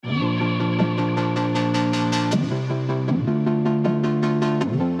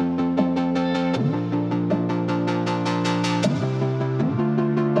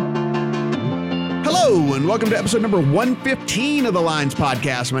and welcome to episode number 115 of the Lines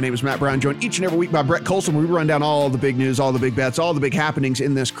Podcast. My name is Matt Brown, joined each and every week by Brett Colson. We run down all the big news, all the big bets, all the big happenings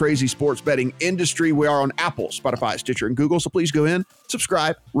in this crazy sports betting industry. We are on Apple, Spotify, Stitcher, and Google, so please go in,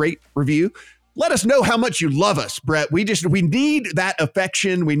 subscribe, rate, review. Let us know how much you love us, Brett. We need that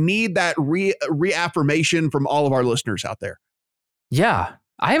affection. We need that reaffirmation from all of our listeners out there. Yeah.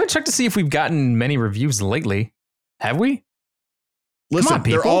 I haven't checked to see if we've gotten many reviews lately. Have we? Listen,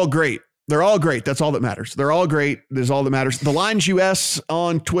 they're all great. They're all great. That's all that matters. They're all great. That's all that matters. The Lines US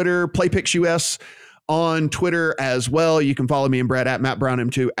on Twitter, PlayPicks US on Twitter as well. You can follow me and Brett at Matt Brown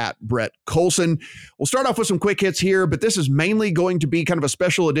M2 at Brett Colson. We'll start off with some quick hits here, but this is mainly going to be kind of a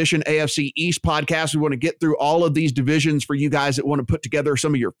special edition AFC East podcast. We want to get through all of these divisions for you guys that want to put together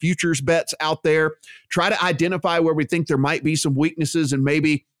some of your futures bets out there. Try to identify where we think there might be some weaknesses, and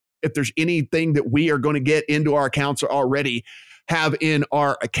maybe if there's anything that we are going to get into our accounts or already have in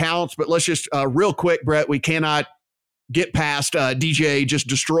our accounts. But let's just real quick, Brett, we cannot get past DJ just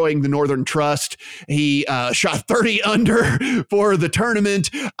destroying the Northern Trust. He shot 30 under for the tournament.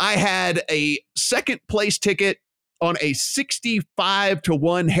 I had a second place ticket on a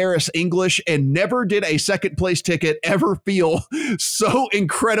 65-1 Harris English, and never did a second place ticket ever feel so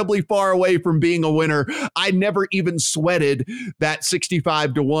incredibly far away from being a winner. I never even sweated that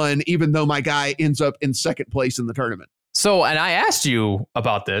 65-1, even though my guy ends up in second place in the tournament. So, and I asked you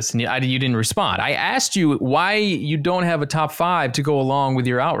about this, and you didn't respond. I asked you why you don't have a top five to go along with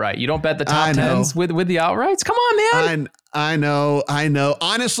your outright. You don't bet the top tens with the outrights? Come on, man. I know.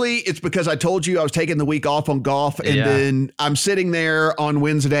 Honestly, it's because I told you I was taking the week off on golf, and then I'm sitting there on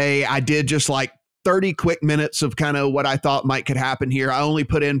Wednesday. I did just like 30 quick minutes of kind of what I thought could happen here. I only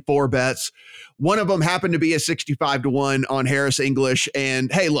put in 4 bets. One of them happened to be a 65-1 on Harris English. And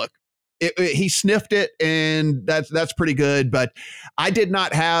hey, look, he sniffed it, and that's pretty good. But I did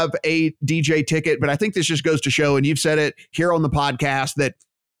not have a DJ ticket, but I think this just goes to show, and you've said it here on the podcast, that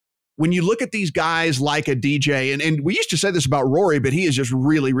when you look at these guys like a DJ, and we used to say this about Rory, but he is just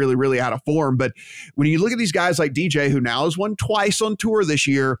really, really, really out of form. But when you look at these guys like DJ, who now has won twice on tour this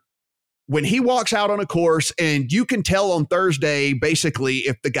year, when he walks out on a course, and you can tell on Thursday, basically,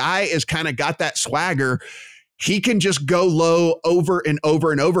 if the guy is kind of got that swagger, he can just go low over and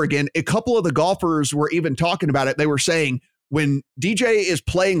over and over again. A couple of the golfers were even talking about it. They were saying when DJ is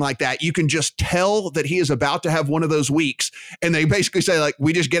playing like that, you can just tell that he is about to have one of those weeks. And they basically say, like,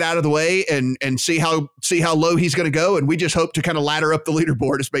 we just get out of the way and see how low he's going to go. And we just hope to kind of ladder up the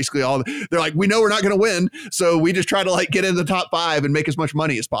leaderboard. It's basically all. They're like, we know we're not going to win, so we just try to like get in the top 5 and make as much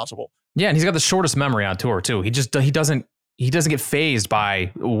money as possible. Yeah, and he's got the shortest memory on tour too. He doesn't get phased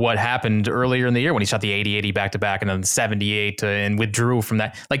by what happened earlier in the year when he shot the 80-80 back-to-back and then 78 and withdrew from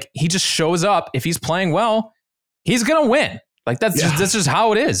that. Like, he just shows up. If he's playing well, he's going to win. Like, that's just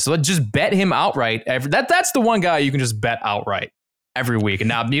how it is. So just bet him outright. That's the one guy you can just bet outright every week. And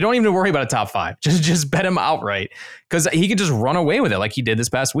now you don't even worry about a top 5. Just bet him outright, because he can just run away with it like he did this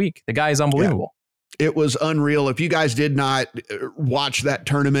past week. The guy is unbelievable. Yeah. It was unreal. If you guys did not watch that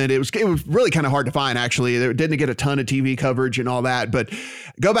tournament, it was really kind of hard to find, actually. It didn't get a ton of TV coverage and all that, but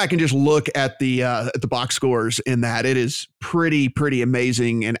go back and just look at the box scores in that. It is pretty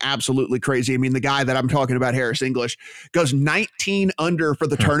amazing and absolutely crazy. I mean, the guy that I'm talking about, Harris English, goes 19 under for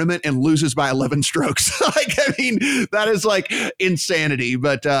the tournament and loses by 11 strokes. Like, I mean, that is like insanity.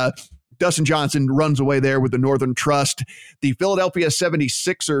 But Dustin Johnson runs away there with the Northern Trust. The Philadelphia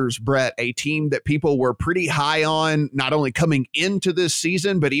 76ers, Brett, a team that people were pretty high on, not only coming into this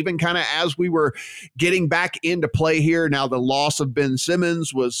season, but even kind of as we were getting back into play here. Now, the loss of Ben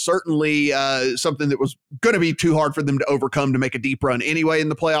Simmons was certainly something that was going to be too hard for them to overcome to make a deep run anyway in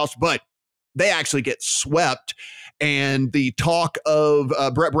the playoffs, but they actually get swept. And the talk of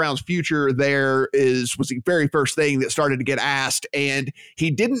Brett Brown's future there was the very first thing that started to get asked. And he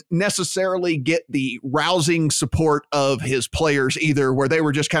didn't necessarily get the rousing support of his players either, where they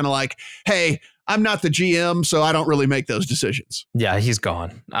were just kind of like, hey, I'm not the GM, so I don't really make those decisions. Yeah, he's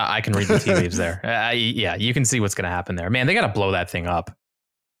gone. I can read the tea leaves there. Yeah, you can see what's going to happen there. Man, they got to blow that thing up.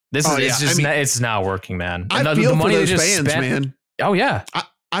 It's not working, man. I feel for those fans, man. Oh, yeah.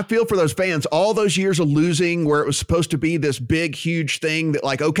 I feel for those fans, all those years of losing where it was supposed to be this big, huge thing that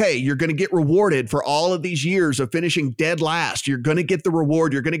like, okay, you're going to get rewarded for all of these years of finishing dead last. You're going to get the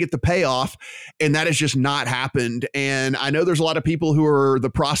reward. You're going to get the payoff. And that has just not happened. And I know there's a lot of people who are the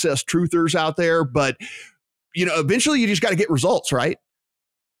process truthers out there, but you know, eventually you just got to get results, right?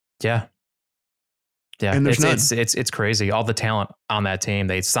 Yeah. Yeah, and it's crazy. All the talent on that team.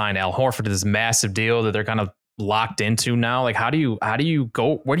 They signed Al Horford to this massive deal that they're kind of locked into now. Like, how do you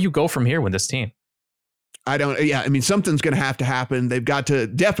go? Where do you go from here with this team? I mean, something's going to have to happen. They've got to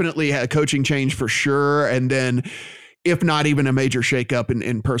definitely have a coaching change for sure. And then if not even a major shakeup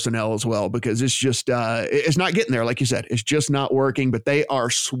in personnel as well, because it's just, it's not getting there. Like you said, it's just not working, but they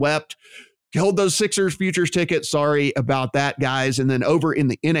are swept. Hold those Sixers futures tickets. Sorry about that, guys. And then over in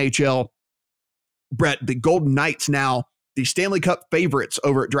the NHL, Brett, the Golden Knights now, the Stanley Cup favorites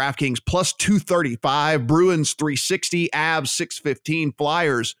over at DraftKings plus 235, Bruins 360, Avs 615,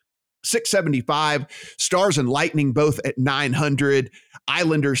 Flyers 675, Stars and Lightning both at 900,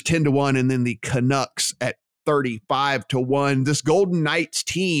 Islanders 10-1, and then the Canucks at 35-1. This Golden Knights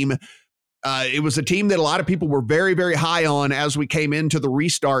team, it was a team that a lot of people were very, very high on as we came into the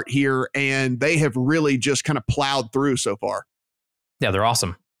restart here, and they have really just kind of plowed through so far. Yeah, they're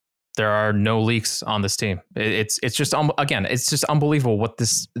awesome. There are no leaks on this team. It's just, again, it's just unbelievable what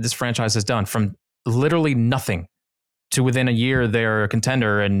this franchise has done from literally nothing to within a year they're a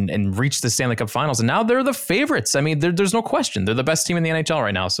contender and reached the Stanley Cup Finals. And now they're the favorites. I mean, there's no question. They're the best team in the NHL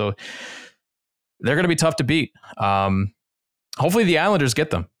right now. So they're going to be tough to beat. Hopefully the Islanders get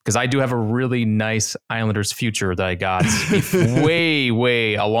them, because I do have a really nice Islanders future that I got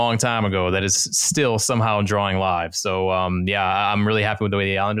way a long time ago that is still somehow drawing live. So yeah, I'm really happy with the way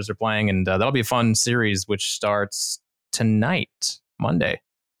the Islanders are playing, and that'll be a fun series which starts tonight, Monday.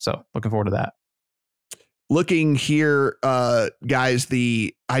 So looking forward to that. Looking here, guys,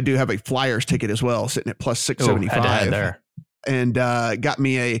 I do have a Flyers ticket as well, sitting at plus 675 there. And got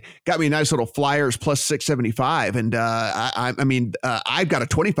me a nice little Flyers plus 675. And I mean, I've got a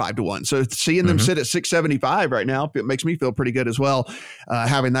 25-1. So seeing them sit at 675 right now, it makes me feel pretty good as well,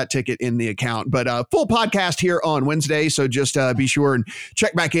 having that ticket in the account. But full podcast here on Wednesday. So just be sure and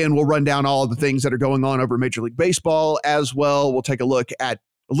check back in. We'll run down all of the things that are going on over Major League Baseball as well. We'll take a look at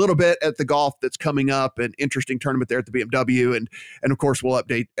a little bit at the golf that's coming up, an interesting tournament there at the BMW. And of course, we'll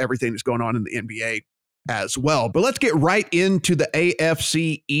update everything that's going on in the NBA as well. But let's get right into the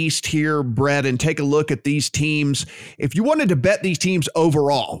AFC East here, Brett, and take a look at these teams. If you wanted to bet these teams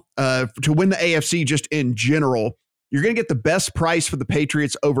overall to win the AFC just in general, you're going to get the best price for the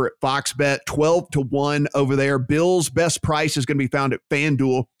Patriots over at Fox Bet, 12-1 over there. Bills' best price is going to be found at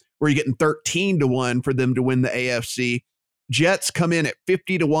FanDuel, where you're getting 13-1 for them to win the AFC. Jets come in at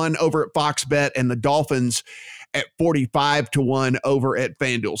 50-1 over at Fox Bet, and the Dolphins at 45-1 over at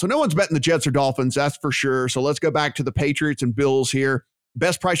FanDuel. So no one's betting the Jets or Dolphins, that's for sure. So let's go back to the Patriots and Bills here.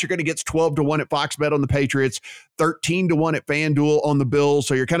 Best price you're going to get is 12-1 at Fox Bet on the Patriots, 13-1 at FanDuel on the Bills.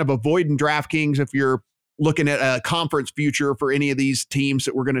 So you're kind of avoiding DraftKings if you're looking at a conference future for any of these teams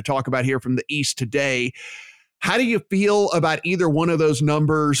that we're going to talk about here from the East today. How do you feel about either one of those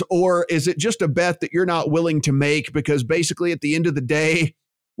numbers, or is it just a bet that you're not willing to make? Because basically at the end of the day,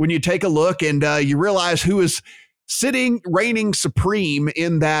 when you take a look and you realize who is reigning supreme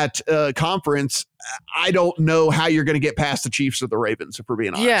in that conference, I don't know how you're going to get past the Chiefs or the Ravens, if we're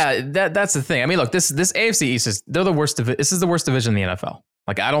being honest. Yeah, that's the thing. I mean, look, this AFC East they're the worst. This is the worst division in the NFL.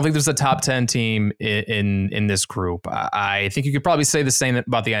 Like, I don't think there's a top 10 team in this group. I think you could probably say the same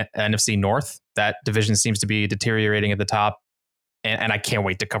about the NFC North. That division seems to be deteriorating at the top, and I can't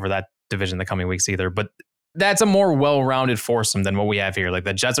wait to cover that division in the coming weeks either. But that's a more well-rounded foursome than what we have here. Like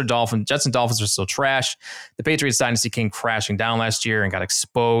the Jets and Dolphins are still trash. The Patriots dynasty came crashing down last year and got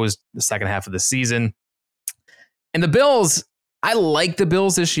exposed the second half of the season. And the Bills, I like the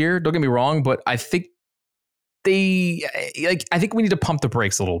Bills this year. Don't get me wrong, but I think I think we need to pump the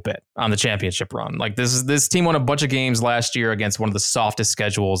brakes a little bit on the championship run. Like this team won a bunch of games last year against one of the softest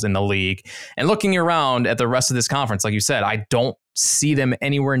schedules in the league. And looking around at the rest of this conference, like you said, I don't see them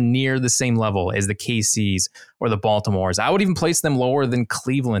anywhere near the same level as the KCs or the Baltimores. I would even place them lower than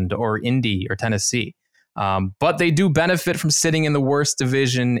Cleveland or Indy or Tennessee. But they do benefit from sitting in the worst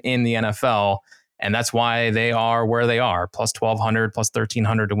division in the NFL. And that's why they are where they are, plus 1,200, plus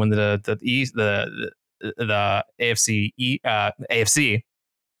 1,300 to win the East, the AFC.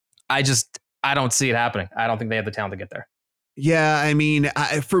 I don't see it happening. I don't think they have the talent to get there. Yeah, I mean,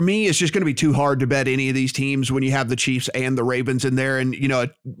 for me, it's just going to be too hard to bet any of these teams when you have the Chiefs and the Ravens in there. And, you know,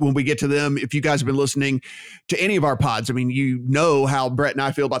 when we get to them, if you guys have been listening to any of our pods, I mean, you know how Brett and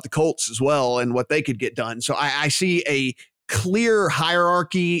I feel about the Colts as well and what they could get done. So I see a clear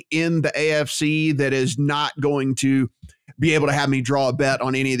hierarchy in the AFC that is not going to be able to have me draw a bet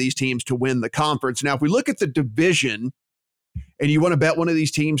on any of these teams to win the conference. Now, if we look at the division and you want to bet one of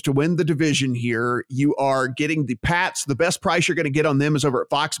these teams to win the division here, you are getting the Pats. The best price you're going to get on them is over at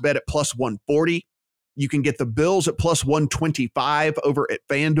Fox Bet at plus 140. You can get the Bills at plus 125 over at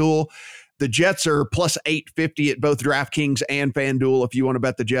FanDuel. The Jets are plus 850 at both DraftKings and FanDuel if you want to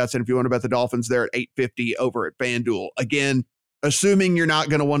bet the Jets. And if you want to bet the Dolphins, they're at 850 over at FanDuel. Again, assuming you're not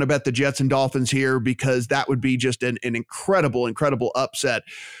going to want to bet the Jets and Dolphins here, because that would be just an incredible upset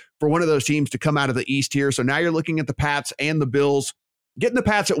for one of those teams to come out of the East here. So now you're looking at the Pats and the Bills. Getting the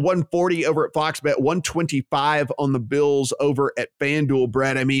Pats at 140 over at Fox Bet, 125 on the Bills over at FanDuel,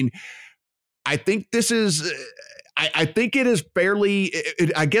 Brett. I mean, I think this is, I think it is fairly,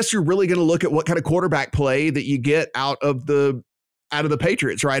 I guess you're really going to look at what kind of quarterback play that you get out of the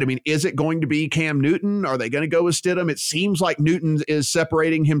Patriots, right? I mean, is it going to be Cam Newton? Are they going to go with Stidham? It seems like Newton is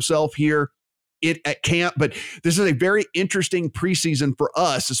separating himself here at camp, but this is a very interesting preseason for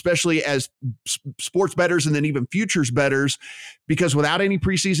us, especially as sports bettors and then even futures bettors, because without any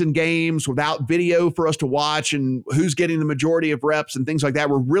preseason games, without video for us to watch and who's getting the majority of reps and things like that,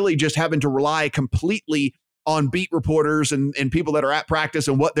 we're really just having to rely completely on beat reporters and people that are at practice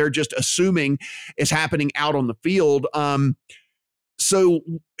and what they're just assuming is happening out on the field. So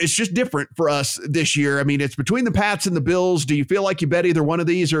it's just different for us this year. I mean, it's between the Pats and the Bills. Do you feel like you bet either one of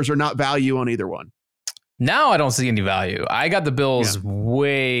these, or is there not value on either one? Now I don't see any value. I got the Bills I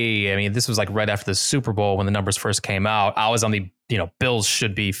mean, this was like right after the Super Bowl when the numbers first came out. I was on the, Bills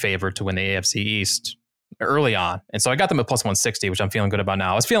should be favored to win the AFC East early on. And so I got them at plus 160, which I'm feeling good about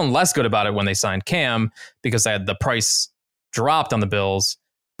now. I was feeling less good about it when they signed Cam because I had the price dropped on the Bills.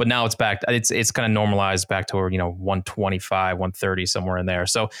 But now it's back. It's kind of normalized back to 125, 130, somewhere in there.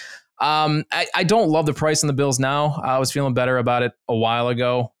 So I don't love the price on the Bills now. I was feeling better about it a while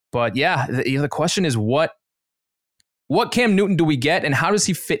ago. But yeah, the question is what Cam Newton do we get, and how does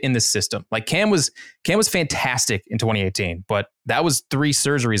he fit in this system? Like Cam was fantastic in 2018, but that was 3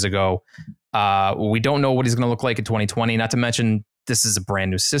 surgeries ago. We don't know what he's going to look like in 2020. Not to mention, this is a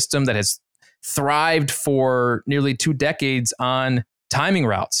brand new system that has thrived for nearly 2 decades on timing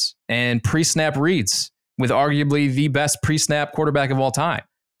routes and pre-snap reads with arguably the best pre-snap quarterback of all time.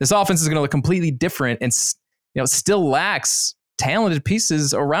 This offense is going to look completely different and still lacks talented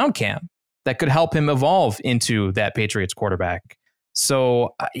pieces around Cam that could help him evolve into that Patriots quarterback.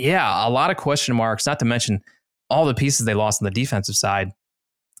 So a lot of question marks, not to mention all the pieces they lost on the defensive side.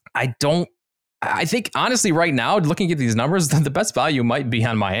 I think honestly right now, looking at these numbers, the best value might be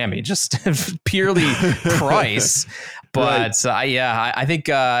on Miami, just purely price. But right. I think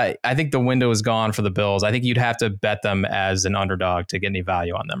the window is gone for the Bills. I think you'd have to bet them as an underdog to get any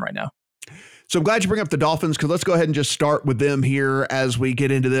value on them right now. So I'm glad you bring up the Dolphins, because let's go ahead and just start with them here as we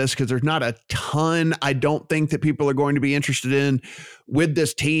get into this, because there's not a ton I don't think that people are going to be interested in with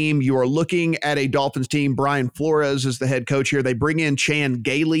this team. You are looking at a Dolphins team. Brian Flores is the head coach here. They bring in Chan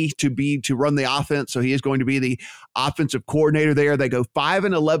Gailey to run the offense, so he is going to be the offensive coordinator there. They go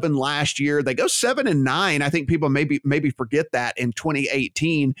 5-11 last year. They go 7-9. I think people maybe forget that in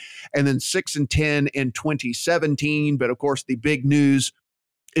 2018, and then 6-10 in 2017. But of course, the big news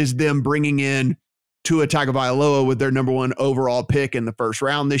is them bringing in Tua Tagovailoa with their number 1 overall pick in the first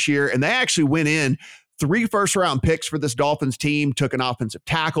round this year. And they actually went in 3 first-round picks for this Dolphins team, took an offensive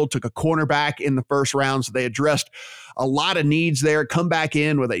tackle, took a cornerback in the first round. So they addressed a lot of needs there, come back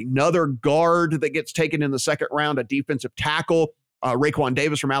in with another guard that gets taken in the second round, a defensive tackle. Raekwon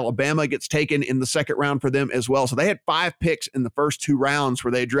Davis from Alabama gets taken in the second round for them as well. So they had 5 picks in the first 2 rounds where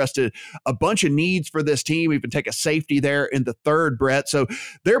they addressed a bunch of needs for this team, even take a safety there in the third, Brett. So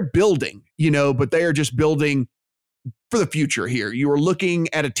they're building, but they are just building for the future here. You are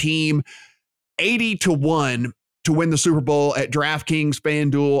looking at a team 80-1 to win the Super Bowl at DraftKings,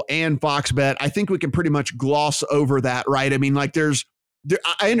 FanDuel, and Fox Bet. I think we can pretty much gloss over that, right? I mean, like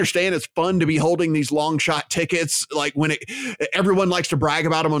I understand it's fun to be holding these long shot tickets, like when everyone likes to brag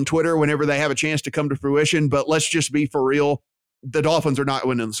about them on Twitter whenever they have a chance to come to fruition. But let's just be for real. The Dolphins are not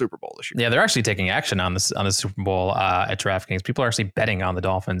winning the Super Bowl this year. Yeah, they're actually taking action on the Super Bowl at DraftKings. People are actually betting on the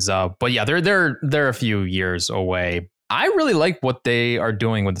Dolphins. But yeah, they're a few years away. I really like what they are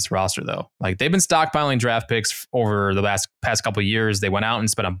doing with this roster, though. Like, they've been stockpiling draft picks over the past couple of years. They went out and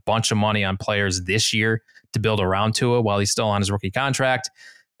spent a bunch of money on players this year to build around Tua while he's still on his rookie contract,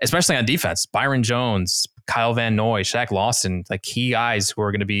 especially on defense. Byron Jones, Kyle Van Noy, Shaq Lawson, like key guys who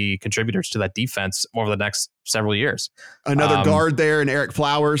are going to be contributors to that defense over the next several years. Another guard there, and Eric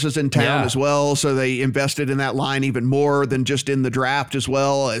Flowers is in town as well. So they invested in that line even more than just in the draft as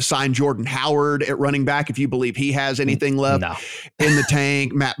well. Signed Jordan Howard at running back, if you believe he has anything left in the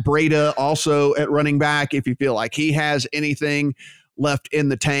tank. Matt Breida also at running back, if you feel like he has anything left in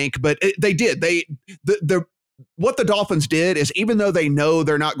the tank. But they did. What the Dolphins did is, even though they know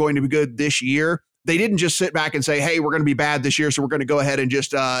they're not going to be good this year, they didn't just sit back and say, hey, we're going to be bad this year, so we're going to go ahead and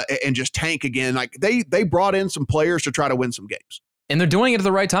just tank again. Like they brought in some players to try to win some games. And they're doing it at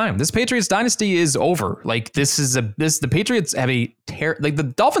the right time. This Patriots dynasty is over. Like the Patriots have like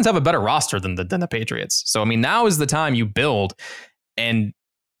the Dolphins have a better roster than the Patriots. So I mean, now is the time you build and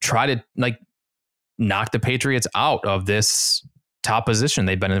try to like knock the Patriots out of this top position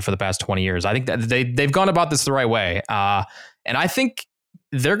they've been in for the past 20 years. I think that they've gone about this the right way. And I think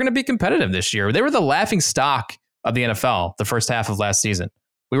they're going to be competitive this year. They were the laughing stock of the NFL the first half of last season.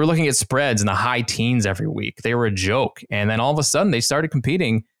 We were looking at spreads in the high teens every week. They were a joke. And then all of a sudden they started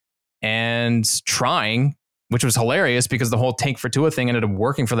competing and trying, which was hilarious because the whole tank for Tua thing ended up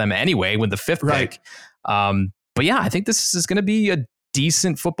working for them anyway with the fifth pick. But yeah, I think this is going to be a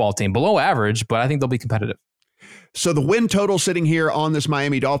decent football team, below average, but I think they'll be competitive. So the win total sitting here on this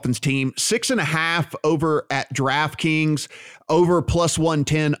Miami Dolphins team, 6.5 over at DraftKings, over plus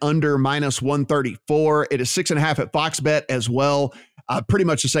 110, under minus 134. It is 6.5 at Fox Bet as well. Pretty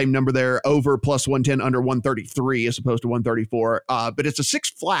much the same number there, over plus 110, under 133 as opposed to 134. But it's a 6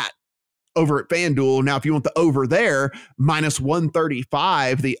 flat over at FanDuel. Now, if you want the over there, minus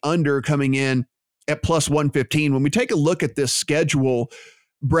 135, the under coming in at plus 115. When we take a look at this schedule,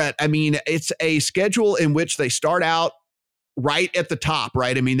 Brett, I mean, it's a schedule in which they start out right at the top,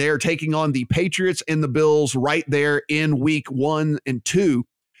 right? I mean, they are taking on the Patriots and the Bills right there in week 1 and 2.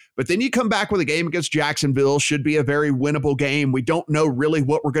 But then you come back with a game against Jacksonville, should be a very winnable game. We don't know really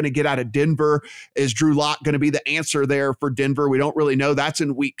what we're going to get out of Denver. Is Drew Lock going to be the answer there for Denver? We don't really know. That's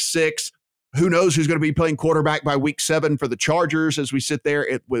in week 6. Who knows who's going to be playing quarterback by week 7 for the Chargers as we sit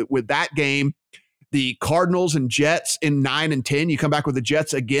there with that game. The Cardinals and Jets in 9 and 10. You come back with the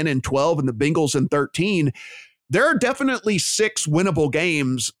Jets again in 12 and the Bengals in 13. There are definitely 6 winnable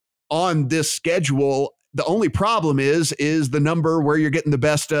games on this schedule. The only problem is the number where you're getting the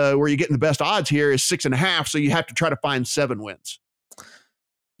best odds here is 6.5. So you have to try to find 7 wins.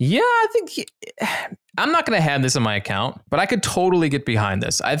 Yeah, I think I'm not going to have this in my account, but I could totally get behind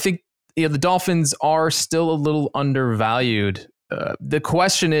this. I think the Dolphins are still a little undervalued. The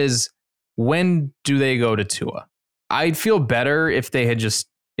question is, when do they go to Tua? I'd feel better if they would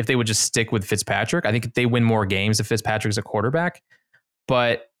just stick with Fitzpatrick. I think they win more games if Fitzpatrick's a quarterback,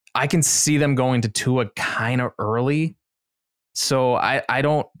 but I can see them going to Tua kind of early. So I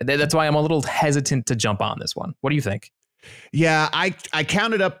don't, that's why I'm a little hesitant to jump on this one. What do you think? Yeah, I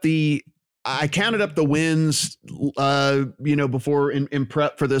counted up the wins, before in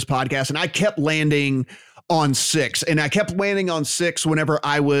prep for this podcast, and I kept landing on 6, and I kept landing on 6 whenever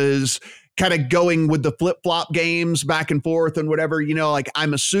I was kind of going with the flip-flop games back and forth and whatever, like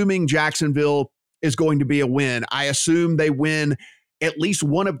I'm assuming Jacksonville is going to be a win. I assume they win at least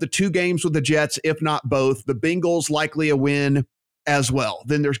one of the 2 games with the Jets, if not both. The Bengals likely a win as well.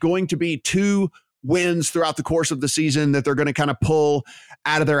 Then there's going to be 2 wins throughout the course of the season that they're going to kind of pull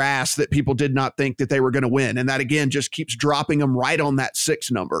out of their ass that people did not think that they were going to win. And that, again, just keeps dropping them right on that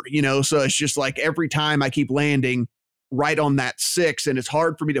 6 number, So it's just like every time I keep landing right on that 6, and it's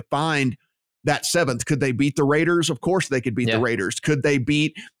hard for me to find that 7th. Could they beat the Raiders? Of course they could beat the Raiders. Could they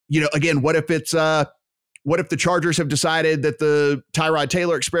beat, again, what if the Chargers have decided that the Tyrod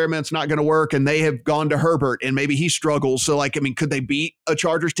Taylor experiment's not going to work and they have gone to Herbert and maybe he struggles? So could they beat a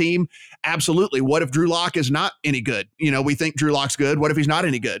Chargers team? Absolutely. What if Drew Lock is not any good? We think Drew Lock's good. What if he's not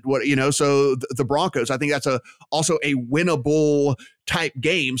any good? So the Broncos, I think that's also a winnable type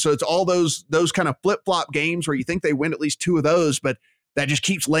game. So it's all those kind of flip-flop games where you think they win at least 2 of those, but that just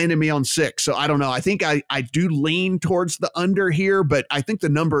keeps landing me on 6. So I don't know. I think I do lean towards the under here, but I think the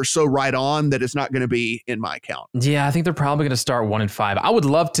number is so right on that it's not going to be in my account. Yeah, I think they're probably going to start 1 and 5. I would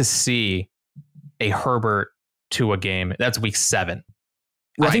love to see a Herbert Tua game. That's week 7.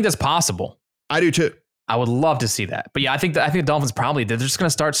 Right. I think that's possible. I do too. I would love to see that. But yeah, I think the Dolphins they're just going to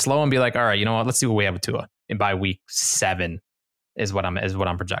start slow and be like, all right, you know what? Let's see what we have with Tua. And by week 7 is what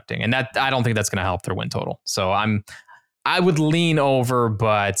I'm projecting. And that I don't think that's going to help their win total. So I would lean over,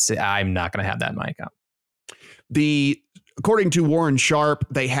 but I'm not going to have that in my account. According to Warren Sharp,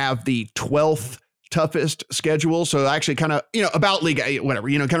 they have the 12th toughest schedule. So actually kind of, about league, whatever,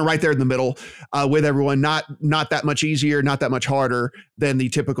 kind of right there in the middle with everyone, not that much easier, not that much harder than the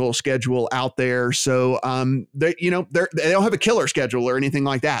typical schedule out there. So they don't have a killer schedule or anything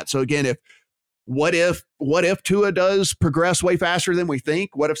like that. So again, what if Tua does progress way faster than we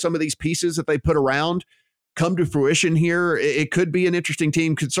think? What if some of these pieces that they put around come to fruition here? It could be an interesting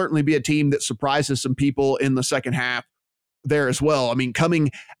team, could certainly be a team that surprises some people in the second half there as well. I mean,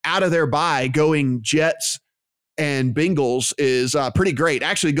 coming out of their bye, going Jets and Bengals is pretty great.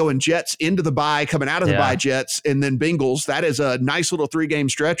 Actually going Jets into the bye, coming out of the bye Jets, and then Bengals, that is a nice little 3-game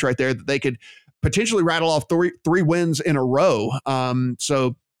stretch right there that they could potentially rattle off three wins in a row.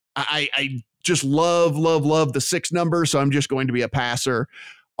 So I just love the 6 number. So I'm just going to be a passer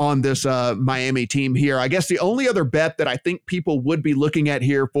on this Miami team here. I guess the only other bet that I think people would be looking at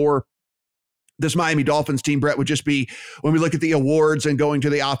here for this Miami Dolphins team, Brett, would just be when we look at the awards and going to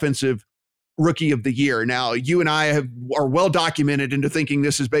the offensive rookie of the year. Now, you and I are well documented into thinking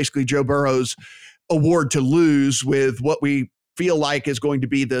this is basically Joe Burrow's award to lose with what we feel like is going to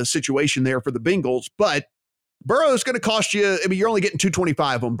be the situation there for the Bengals. But Burrow is going to cost you, I mean, you're only getting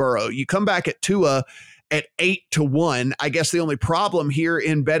 225 on Burrow. You come back at Tua at 8-1. I guess the only problem here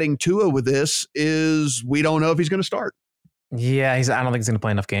in betting Tua with this is we don't know if he's going to start. Yeah, I don't think he's going to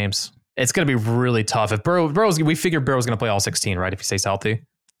play enough games. It's going to be really tough. If we figure Burrow's going to play all 16, right? If he stays healthy.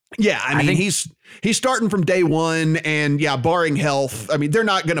 Yeah, I mean, he's starting from day one, and yeah, barring health, I mean, they're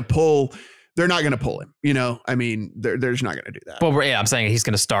not going to pull him. You know, I mean, they're just not going to do that. Well, yeah, I'm saying he's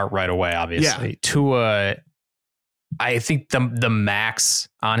going to start right away. Obviously, yeah. Tua, I think the max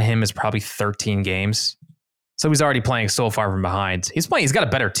on him is probably 13 games, so he's already playing so far from behind. He's got a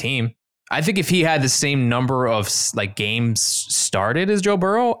better team. I think if he had the same number of like games started as Joe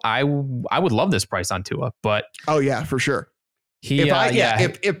Burrow, I would love this price on Tua. But oh yeah, for sure.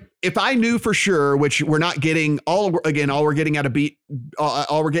 If I knew for sure, which we're not getting all we're getting out of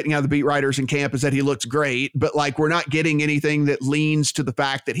the beat writers in camp is that he looks great, but like we're not getting anything that leans to the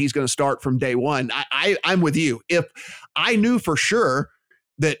fact that he's going to start from day one. I'm with you. If I knew for sure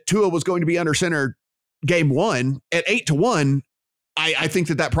that Tua was going to be under center game one at 8-1, I think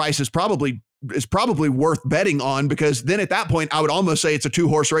that price is probably worth betting on, because then at that point I would almost say it's a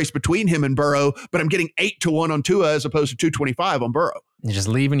 2-horse race between him and Burrow, but I'm getting 8-1 on Tua as opposed to 225 on Burrow. You're just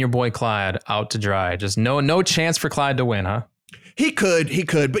leaving your boy Clyde out to dry. Just no chance for Clyde to win, huh? He could,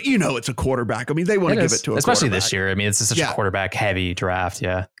 but you know, it's a quarterback. I mean, they want to give it to a especially quarterback. This year. I mean, it's such a quarterback heavy draft.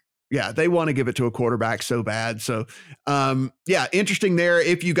 Yeah. Yeah, they want to give it to a quarterback so bad. So, interesting there.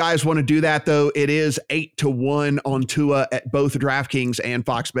 If you guys want to do that, though, it is 8-1 on Tua at both DraftKings and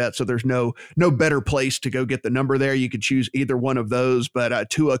Fox Bet. So there's no better place to go get the number there. You could choose either one of those, but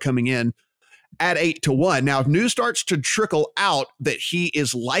Tua coming in at 8-1. Now, if news starts to trickle out that he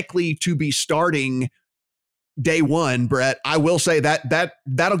is likely to be starting day one, Brett, I will say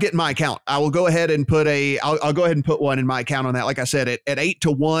that'll get in my account. I will go ahead and I'll go ahead and put one in my account on that. Like I said, at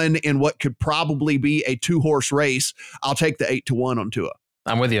 8-1 in what could probably be a 2-horse race, I'll take the 8-1 on Tua.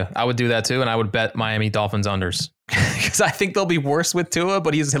 I'm with you. I would do that too. And I would bet Miami Dolphins unders because I think they'll be worse with Tua,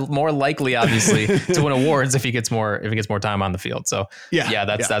 but he's more likely obviously to win awards if he gets more time on the field. So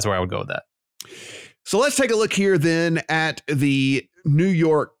that's where I would go with that. So let's take a look here then at the New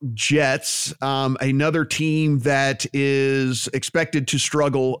York Jets, another team that is expected to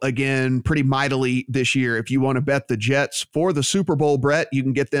struggle again pretty mightily this year. If you want to bet the Jets for the Super Bowl, Brett, you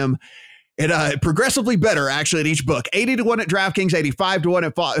can get them at progressively better actually at each book. 80-1 at DraftKings, 85-1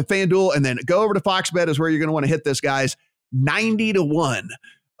 at FanDuel, and then go over to Fox Bet is where you're going to want to hit this, guys. 90-1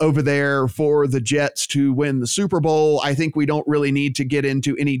 over there for the Jets to win the Super Bowl. I think we don't really need to get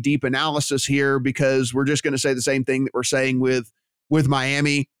into any deep analysis here because we're just going to say the same thing that we're saying with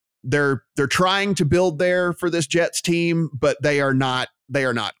Miami. They're trying to build there for this Jets team, but they are not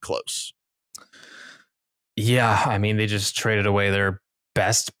close. Yeah, I mean, they just traded away their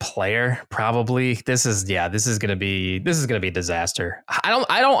best player probably. This is going to be a disaster.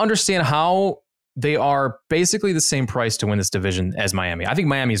 I don't understand how they are basically the same price to win this division as Miami. I think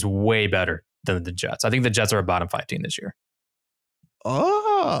Miami is way better than the Jets. I think the Jets are a bottom 5 team this year.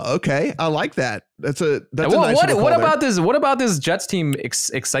 Oh, okay. I like that. That's a nice what about this Jets team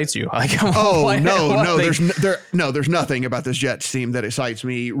excites you? Like, there's nothing about this Jets team that excites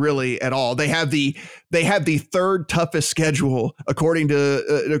me really at all. They have the third toughest schedule according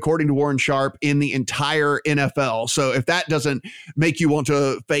to Warren Sharp in the entire NFL. So if that doesn't make you want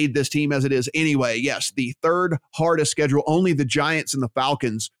to fade this team as it is anyway, yes, the third hardest schedule. Only the Giants and the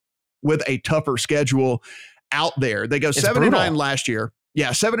Falcons with a tougher schedule out there. They go 7-9 last year. Yeah,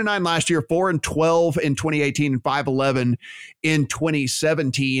 7-9 last year, 4-12 in 2018, and 5-11 in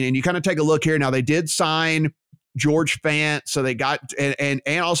 2017. And you kind of take a look here. Now they did sign George Fant, so they got and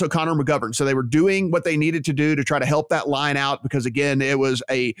also Connor McGovern. So they were doing what they needed to do to try to help that line out because again, it was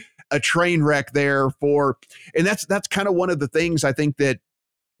a train wreck there and that's kind of one of the things I think that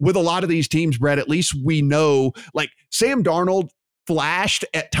with a lot of these teams, Brett, at least we know like Sam Darnold flashed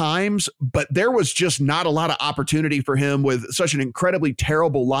at times, but there was just not a lot of opportunity for him with such an incredibly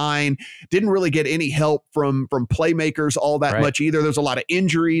terrible line. Didn't really get any help from playmakers all that much either. There's a lot of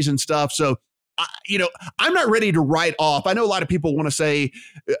injuries and stuff. So I'm not ready to write off. I know a lot of people want to say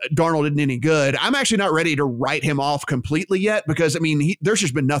Darnold isn't any good. I'm actually not ready to write him off completely yet because, I mean, there's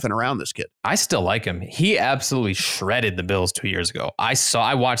just been nothing around this kid. I still like him. He absolutely shredded the Bills 2 years ago.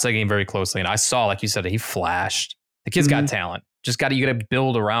 I watched that game very closely, and I saw, like you said, he flashed. The kid's got talent. You got to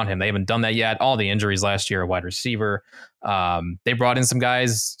build around him. They haven't done that yet. All the injuries last year, a wide receiver. They brought in some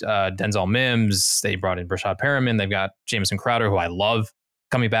guys, Denzel Mims. They brought in Brashad Perriman. They've got Jamison Crowder, who I love,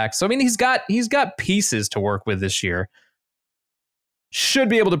 coming back. So, I mean, he's got pieces to work with this year. Should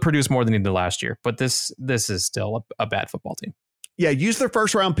be able to produce more than he did last year. But this is still a bad football team. Yeah, use their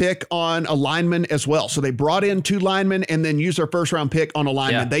first round pick on a lineman as well. So they brought in 2 linemen and then used their first round pick on a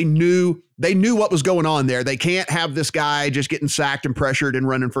lineman. Yeah. They knew what was going on there. They can't have this guy just getting sacked and pressured and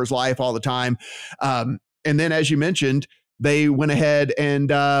running for his life all the time. And then, as you mentioned, they went ahead and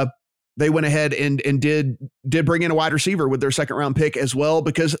did bring in a wide receiver with their second round pick as well.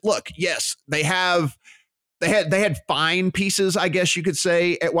 Because look, yes, they had fine pieces, I guess you could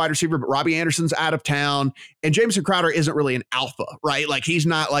say, at wide receiver, but Robbie Anderson's out of town and Jamison Crowder isn't really an alpha, right? Like he's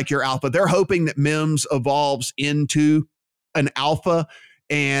not like your alpha. They're hoping that Mims evolves into an alpha.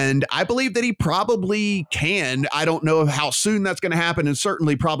 And I believe that he probably can. I don't know how soon that's going to happen, and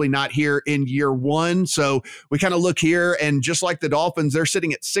certainly probably not here in year 1. So we kind of look here, and just like the Dolphins, they're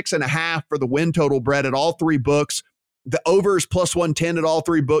sitting at 6.5 for the win total, Brett, at all 3 books. The over is plus 110 at all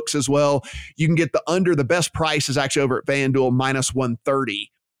 3 books as well. You can get the under. The best price is actually over at FanDuel, minus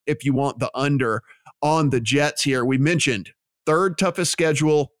 130 if you want the under on the Jets here. We mentioned 3rd toughest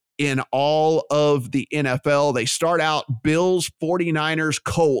schedule in all of the NFL. They start out Bills, 49ers,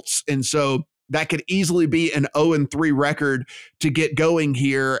 Colts. And so that could easily be an 0-3 record to get going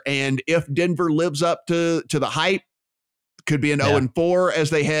here. And if Denver lives up to the hype, could be an 0-4 as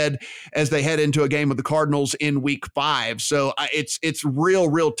they head into a game with the Cardinals in week 5. So it's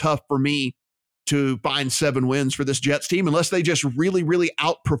real tough for me to find 7 wins for this Jets team unless they just really, really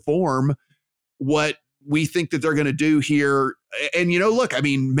outperform what we think that they're going to do here. And, look, I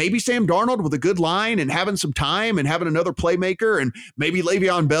mean, maybe Sam Darnold with a good line and having some time and having another playmaker, and maybe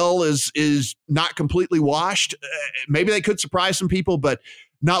Le'Veon Bell is not completely washed. Maybe they could surprise some people, but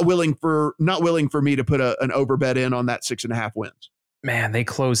not willing for me to put an over bet in on that 6.5 wins. Man, they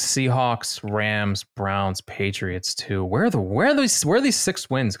closed Seahawks, Rams, Browns, Patriots too. Where are these 6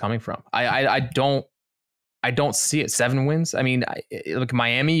 wins coming from? I don't see it. 7 wins. I mean, look,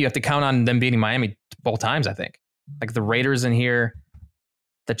 Miami, you have to count on them beating Miami both times, I think. Like the Raiders in here,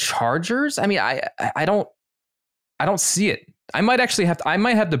 the Chargers. I mean, I don't see it. I might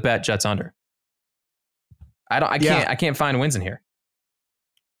have to bet Jets under. I can't find wins in here.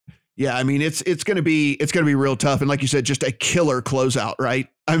 Yeah, I mean, it's going to be real tough. And like you said, just a killer closeout, right?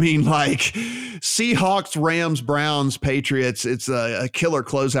 I mean, like Seahawks, Rams, Browns, Patriots, it's a killer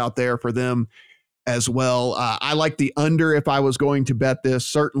closeout there for them as well. I like the under if I was going to bet this.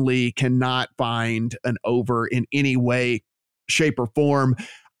 Certainly cannot find an over in any way, shape, or form.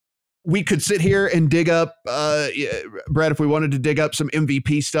 We could sit here and dig up, Brett, if we wanted to dig up some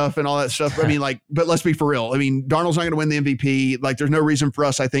MVP stuff and all that stuff. I mean, but let's be for real. I mean, Darnold's not going to win the MVP. Like, there's no reason for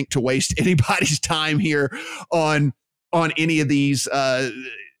us, I think, to waste anybody's time here on any of these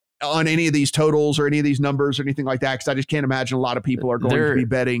totals or any of these numbers or anything like that, because I just can't imagine a lot of people are going to be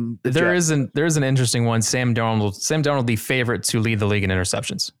betting. There's an interesting one. Sam Darnold, the favorite to lead the league in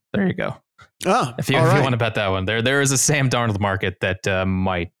interceptions. There you go. Oh, if you want to bet that one, there is a Sam Darnold market that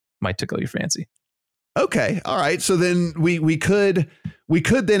might tickle your fancy. Okay. All right. So then we could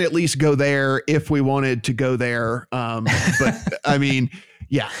then at least go there if we wanted to go there. But I mean,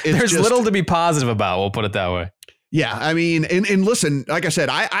 yeah, there's little to be positive about. We'll put it that way. Yeah. I mean, and listen, like I said,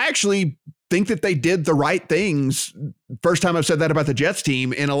 I actually think that they did the right things. First time I've said that about the Jets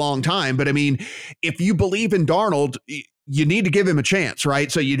team in a long time. But I mean, if you believe in Darnold, you need to give him a chance,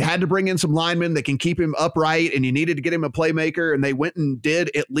 right? So you'd had to bring in some linemen that can keep him upright, and you needed to get him a playmaker, and they went and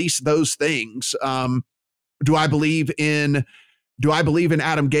did at least those things. Do I believe in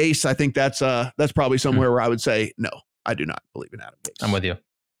Adam Gase? I think that's probably somewhere where I would say, no, I do not believe in Adam Gase. I'm with you.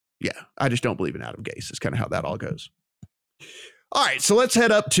 Yeah, I just don't believe in Adam Gase. Is kind of how that all goes. All right, so let's go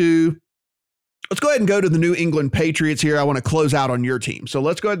ahead and go to the New England Patriots here. I want to close out on your team. So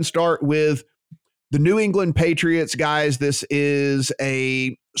let's go ahead and start with the New England Patriots, guys. This is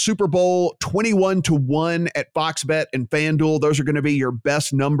a Super Bowl 21-1 at Fox Bet and FanDuel. Those are going to be your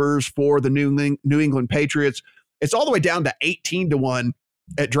best numbers for the New England Patriots. It's all the way down to 18-1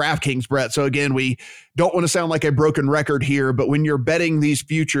 at DraftKings, Brett. So again, we don't want to sound like a broken record here, but when you're betting these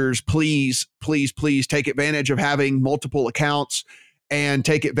futures, please take advantage of having multiple accounts and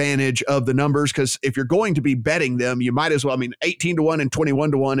take advantage of the numbers. Because if you're going to be betting them, you might as well. I mean, 18-1 and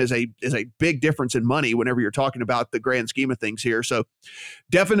 21-1 is a big difference in money whenever you're talking about the grand scheme of things here. So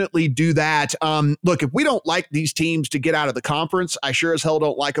definitely do that. Look, if we don't like these teams to get out of the conference, I sure as hell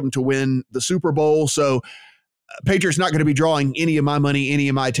don't like them to win the Super Bowl. So Patriots not going to be drawing any of my money, any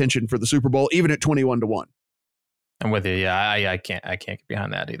of my attention for the Super Bowl, even at 21-1. I'm with you. Yeah, I can't get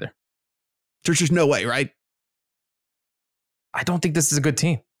behind that either. There's just no way, right? I don't think this is a good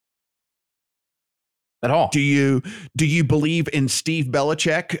team at all. Do you believe in Steve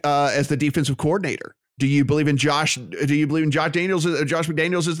Belichick as the defensive coordinator? Do you believe in Josh McDaniels? Josh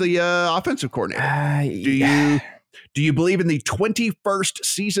McDaniels is the offensive coordinator. Do you believe in the 21st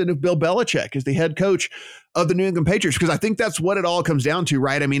season of Bill Belichick as the head coach of the New England Patriots? Because I think that's what it all comes down to,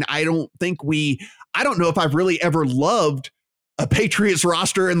 right? I mean, I don't know if I've really ever loved a Patriots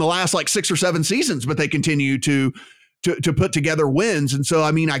roster in the last like 6 or 7 seasons, but they continue to put together wins. And so,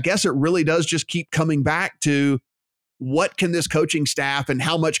 I mean, I guess it really does just keep coming back to what can this coaching staff and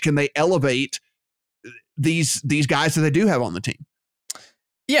how much can they elevate these guys that they do have on the team?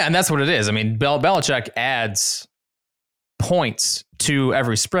 Yeah, and that's what it is. I mean, Belichick adds points to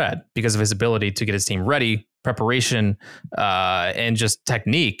every spread because of his ability to get his team ready, preparation, and just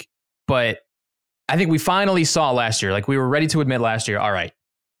technique. But I think we finally saw last year, like we were ready to admit last year, all right,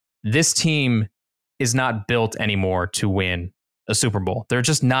 this team is not built anymore to win a Super Bowl. They're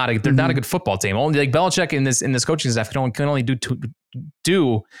just not a good football team. Only like Belichick in this coaching staff can only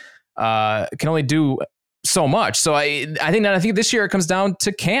do so much. So I think this year it comes down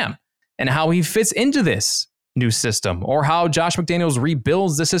to Cam and how he fits into this new system, or how Josh McDaniels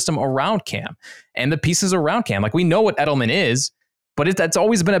rebuilds the system around Cam and the pieces around Cam. Like we know what Edelman is, but that's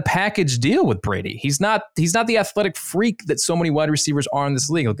always been a package deal with Brady. He's not the athletic freak that so many wide receivers are in this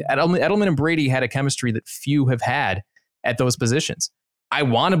league. Edelman and Brady had a chemistry that few have had at those positions. I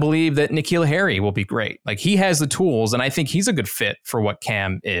want to believe that N'Keal Harry will be great. Like he has the tools, and I think he's a good fit for what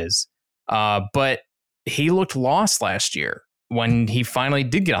Cam is. But he looked lost last year when he finally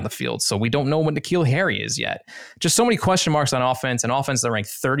did get on the field. So we don't know what N'Keal Harry is yet. Just so many question marks on offense, and offense that ranked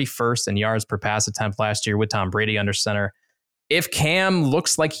 31st in yards per pass attempt last year with Tom Brady under center. If Cam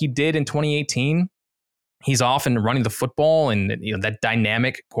looks like he did in 2018, he's off and running the football and that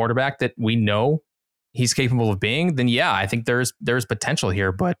dynamic quarterback that we know he's capable of being, then yeah, I think there's potential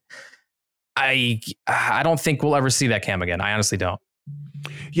here. But I don't think we'll ever see that Cam again. I honestly don't.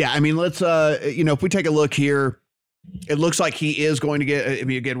 Yeah, I mean, let's if we take a look here, it looks like he is going to get. I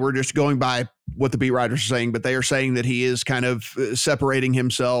mean, again, we're just going by what the beat writers are saying, but they are saying that he is kind of separating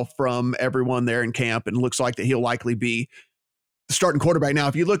himself from everyone there in camp, and looks like that he'll likely be starting quarterback. Now,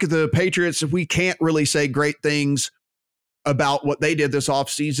 if you look at the Patriots, we can't really say great things about what they did this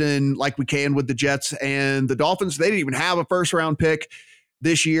offseason like we can with the Jets and the Dolphins. They didn't even have a first round pick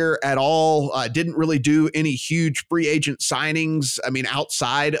this year at all. Didn't really do any huge free agent signings. I mean,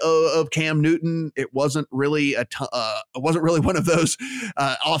 outside of Cam Newton, it wasn't really one of those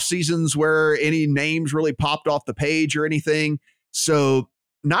off seasons where any names really popped off the page or anything. So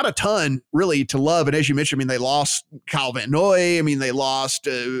not a ton really to love. And as you mentioned, I mean, they lost Kyle Van Noy. I mean, they lost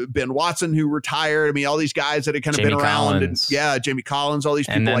Ben Watson, who retired. I mean, all these guys that had kind of been around. And, Jamie Collins, all these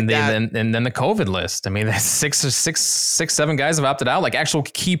people like that. And then the COVID list. I mean, that's seven guys have opted out, like actual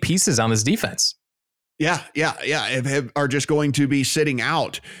key pieces on this defense. Yeah. Are just going to be sitting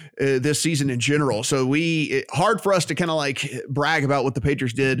out this season in general. So hard for us to kind of like brag about what the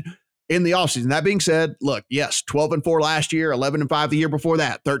Patriots did in the offseason. That being said, look, yes, 12-4 last year, 11-5 the year before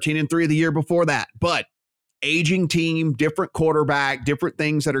that, 13-3 the year before that. But aging team, different quarterback, different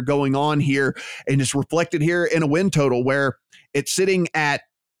things that are going on here. And it's reflected here in a win total where it's sitting at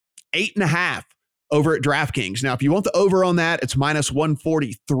 8.5 over at DraftKings. Now, if you want the over on that, it's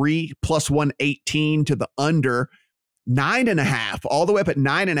 -143, +118 to the under. 9.5, all the way up at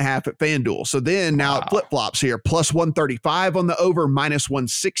 9.5 at FanDuel. So then now it flip-flops here, +135 on the over,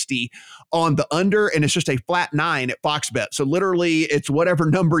 -160 on the under, and it's just a flat 9 at Fox Bet. So literally it's whatever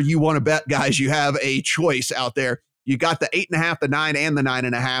number you want to bet, guys. You have a choice out there. You got the 8.5, the 9, and the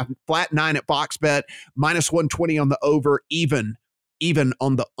 9.5. Flat 9 at Fox Bet, -120 on the over, even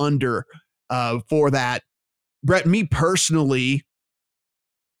on the under for that. Brett, me personally,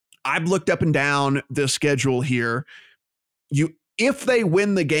 I've looked up and down the schedule here. If they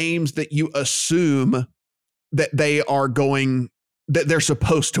win the games that you assume that they're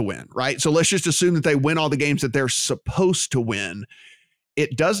supposed to win, right? So let's just assume that they win all the games that they're supposed to win.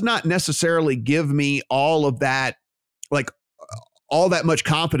 It does not necessarily give me all of that, like all that much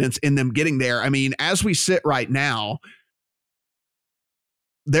confidence in them getting there. I mean, as we sit right now,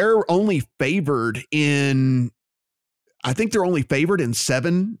 they're only favored in, I think they're only favored in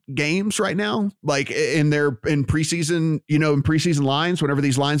 7 games right now, like in preseason lines, whenever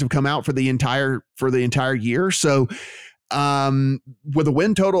these lines have come out for the entire year. So with a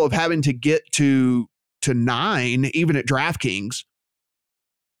win total of having to get to 9, even at DraftKings,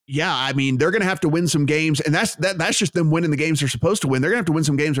 yeah, I mean, they're going to have to win some games, and that's just them winning the games they're supposed to win. They're going to have to win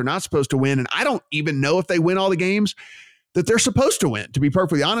some games they're not supposed to win, and I don't even know if they win all the games that they're supposed to win, to be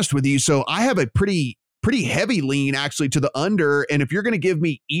perfectly honest with you. So I have a pretty heavy lean actually to the under, and if you're going to give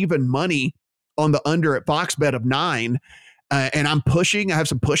me even money on the under at Fox Bet of 9, and I have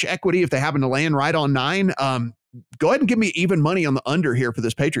some push equity if they happen to land right on 9, go ahead and give me even money on the under here for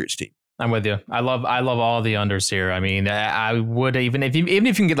this Patriots team. I'm with you. I love all the unders here. I mean, I would even if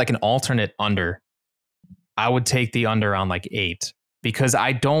you can get like an alternate under, I would take the under on like 8, because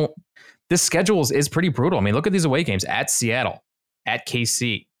this schedule is pretty brutal. I mean, look at these away games at Seattle, at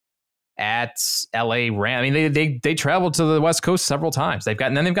KC, at LA Rams. I mean, they traveled to the West Coast several times. They've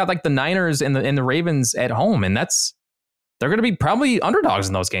got like the Niners and the Ravens at home, and they're going to be probably underdogs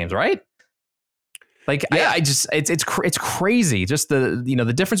in those games, right? Like, yeah. It's crazy. Just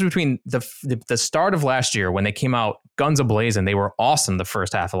the difference between the start of last year when they came out guns a-blazing, they were awesome the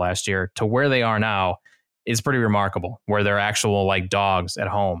first half of last year, to where they are now is pretty remarkable, where they're actual like dogs at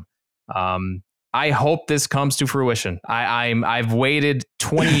home. I hope this comes to fruition. I've waited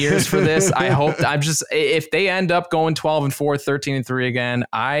 20 years for this. If they end up going 12-4, 13-3 again,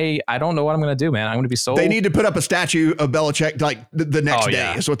 I don't know what I'm going to do, man. I'm going to be so. They need to put up a statue of Belichick like the next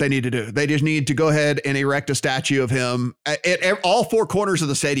day is what they need to do. They just need to go ahead and erect a statue of him at all 4 corners of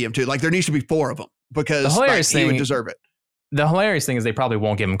the stadium too. Like there needs to be 4 of them, because he would deserve it. The hilarious thing is they probably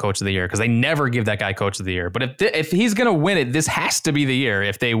won't give him Coach of the Year, because they never give that guy Coach of the Year. But if he's going to win it, this has to be the year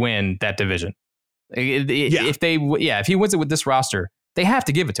if they win that division. If he wins it with this roster, they have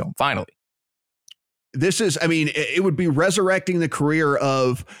to give it to him finally. It would be resurrecting the career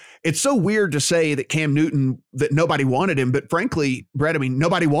of. It's so weird to say that Cam Newton, that nobody wanted him, but frankly, Brett,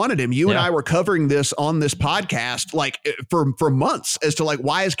 nobody wanted him. You and I were covering this on this podcast like for months as to like,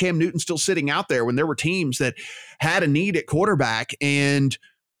 why is Cam Newton still sitting out there when there were teams that had a need at quarterback, and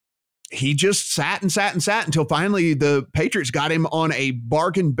he just sat until finally the Patriots got him on a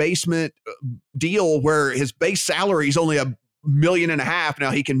bargain basement deal where his base salary is only $1.5 million.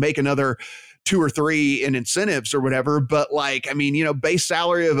 Now he can make another 2 or 3 in incentives or whatever. But base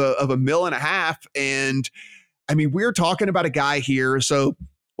salary of $1.5 million. And we're talking about a guy here. So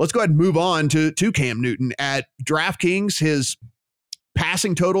let's go ahead and move on to Cam Newton. At DraftKings, his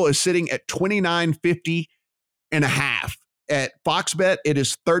passing total is sitting at 29.50 and a half. At Fox Bet, it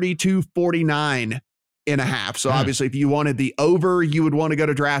is 32.49 and a half. So obviously, if you wanted the over, you would want to go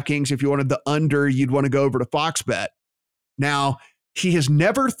to DraftKings. If you wanted the under, you'd want to go over to Fox Bet. Now, he has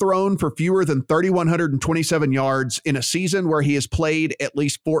never thrown for fewer than 3,127 yards in a season where he has played at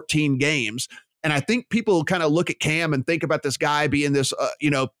least 14 games. And I think people kind of look at Cam and think about this guy being this,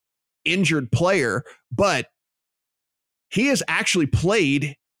 injured player, but he has actually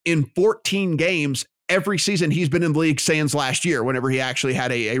played in 14 games every season he's been in the league sans last year, whenever he actually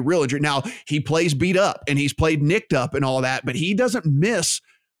had a real injury. Now, he plays beat up and he's played nicked up and all that, but he doesn't miss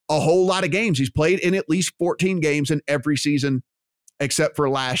a whole lot of games. He's played in at least 14 games in every season except for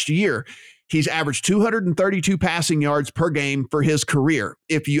last year. He's averaged 232 passing yards per game for his career.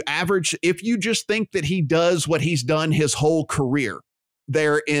 If you just think that he does what he's done his whole career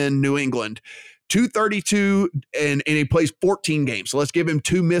there in New England, 232, and he plays 14 games. So let's give him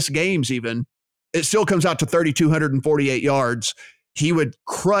 2 missed games even. It still comes out to 3,248 yards. He would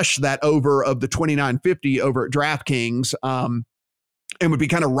crush that over of the 29.50 over at DraftKings, and would be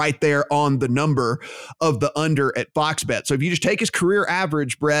kind of right there on the number of the under at Fox Bet. So if you just take his career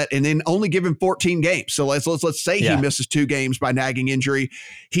average, Brett, and then only give him 14 games. So let's say he misses 2 games by nagging injury.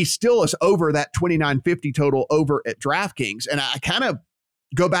 He still is over that 29.50 total over at DraftKings. And I kind of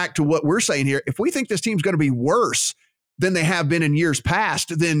go back to what we're saying here. If we think this team's going to be worse than they have been in years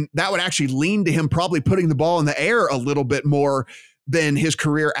past, then that would actually lean to him probably putting the ball in the air a little bit more than his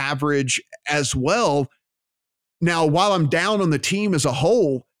career average as well. Now, while I'm down on the team as a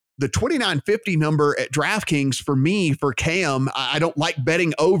whole, the 29.50 number at DraftKings for me, for Cam, I don't like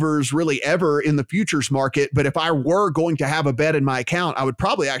betting overs really ever in the futures market. But if I were going to have a bet in my account, I would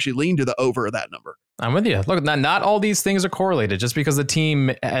probably actually lean to the over of that number. I'm with you. Look, not all these things are correlated. Just because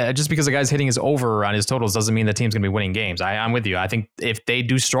the guy's hitting his over on his totals doesn't mean the team's going to be winning games. I'm with you. I think if they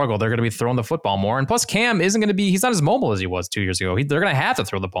do struggle, they're going to be throwing the football more. And plus, Cam isn't going to be, he's not as mobile as he was 2 years ago. They're going to have to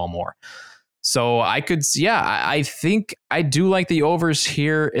throw the ball more. So I think I do like the overs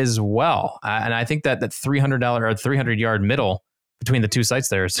here as well. And I think that $300 or 300 yard middle between the two sites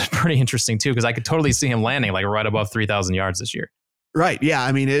there is pretty interesting too, because I could totally see him landing like right above 3,000 yards this year. Right. Yeah.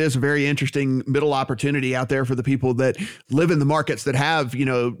 I mean, it is a very interesting middle opportunity out there for the people that live in the markets that have,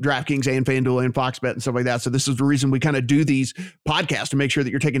 DraftKings and FanDuel and Fox Bet and stuff like that. So this is the reason we kind of do these podcasts, to make sure that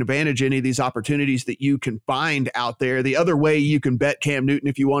you're taking advantage of any of these opportunities that you can find out there. The other way you can bet Cam Newton,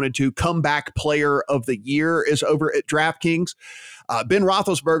 if you wanted to, comeback player of the year, is over at DraftKings. Ben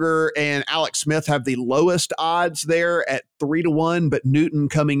Roethlisberger and Alex Smith have the lowest odds there at 3-1, but Newton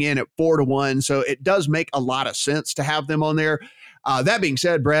coming in at 4-1. So it does make a lot of sense to have them on there. That being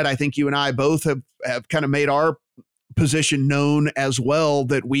said, Brett, I think you and I both have kind of made our position known as well,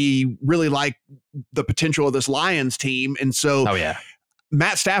 that we really like the potential of this Lions team. And so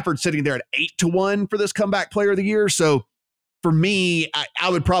Matt Stafford sitting there at 8-1 for this comeback player of the year. So for me,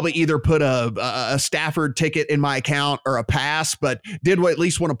 I would probably either put a Stafford ticket in my account or a pass, but did at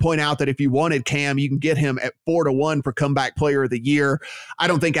least want to point out that if you wanted Cam, you can get him at 4-1 for comeback player of the year. I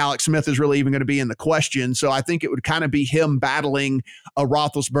don't think Alex Smith is really even going to be in the question. So I think it would kind of be him battling a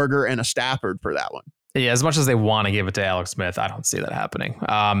Roethlisberger and a Stafford for that one. Yeah, as much as they want to give it to Alex Smith, I don't see that happening.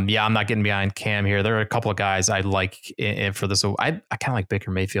 I'm not getting behind Cam here. There are a couple of guys I like for this. I kind of like Baker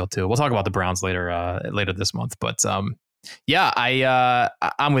Mayfield too. We'll talk about the Browns later this month, but I'm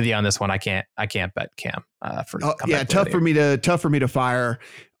with you on this one. I can't bet Cam for tough for me to fire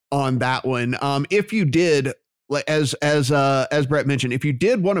on that one. If you did, as Brett mentioned, if you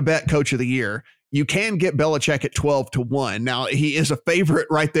did want to bet coach of the year, you can get Belichick at 12-1. Now he is a favorite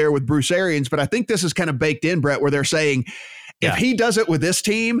right there with Bruce Arians, but I think this is kind of baked in, Brett, where they're saying if he does it with this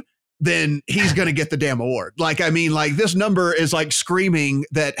team, then he's going to get the damn award. This number is like screaming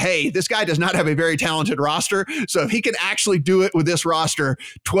that, hey, this guy does not have a very talented roster. So if he can actually do it with this roster,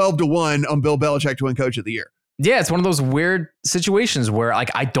 12-1 on Bill Belichick to win coach of the year. Yeah, it's one of those weird situations where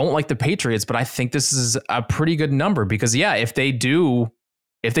I don't like the Patriots, but I think this is a pretty good number because if they do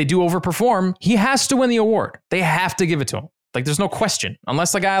overperform, he has to win the award. They have to give it to him. There's no question,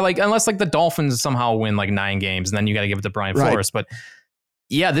 unless the Dolphins somehow win 9 games and then you got to give it to Brian Flores. But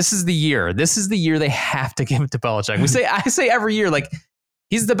yeah, this is the year. This is the year they have to give it to Belichick. I say every year,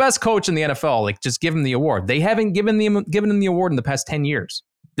 he's the best coach in the NFL. Just give him the award. They haven't given him the award in the past 10 years.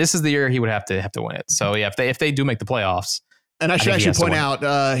 This is the year he would have to win it. So yeah, if they do make the playoffs, and I should actually point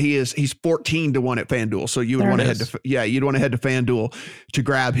out he's 14-1 at FanDuel. So you would want to head to FanDuel to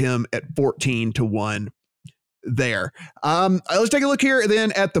grab him at 14-1 there. Let's take a look here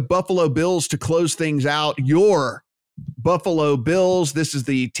then at the Buffalo Bills to close things out. Your Buffalo Bills. This is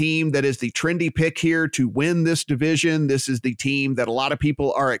the team that is the trendy pick here to win this division. This is the team that a lot of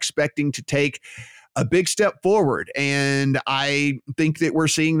people are expecting to take a big step forward. And I think that we're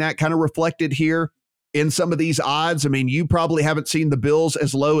seeing that kind of reflected here in some of these odds. I mean, you probably haven't seen the Bills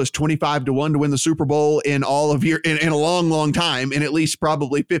as low as 25-1 to win the Super Bowl in all of in a long, long time, in at least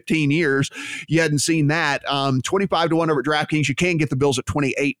probably 15 years. You hadn't seen that. 25-1 over at DraftKings. You can get the Bills at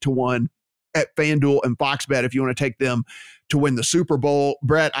 28-1 at FanDuel and Fox Bet if you want to take them to win the Super Bowl.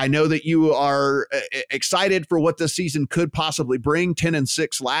 Brett, I know that you are excited for what this season could possibly bring.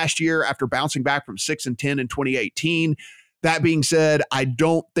 10-6 last year after bouncing back from 6-10 in 2018. That being said, I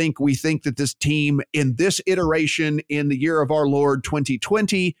don't think we think that this team in this iteration in the year of our Lord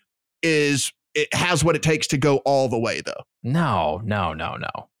 2020 it has what it takes to go all the way though. No.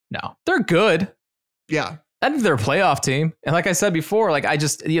 They're good. Yeah. I think they're a playoff team. And like I said before,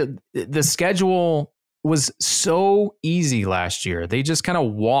 the schedule was so easy last year. They just kind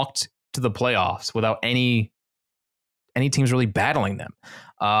of walked to the playoffs without any teams really battling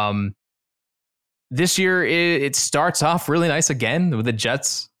them. This year, it starts off really nice again with the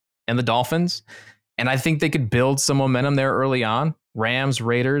Jets and the Dolphins. And I think they could build some momentum there early on. Rams,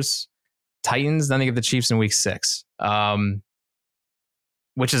 Raiders, Titans, then they get the Chiefs in week 6.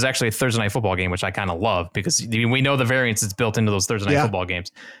 Which is actually a Thursday night football game, which I kind of love because we know the variance is built into those Thursday night football games.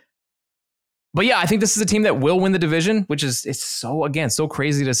 But yeah, I think this is a team that will win the division, which is so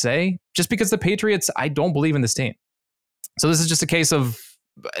crazy to say, just because the Patriots, I don't believe in this team. So this is just a case of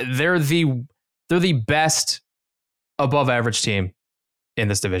they're the best above average team in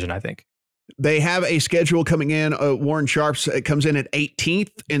this division, I think. They have a schedule coming in. Warren Sharp's comes in at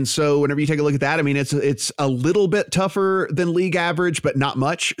 18th. And so whenever you take a look at that, I mean, it's a little bit tougher than league average, but not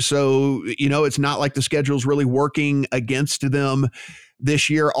much. So, it's not like the schedule's really working against them this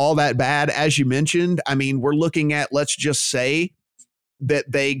year all that bad. As you mentioned, I mean, we're looking at, let's just say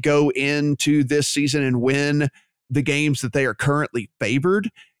that they go into this season and win the games that they are currently favored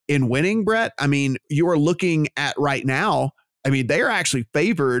in winning, Brett. I mean, you are looking at right now, I mean, they are actually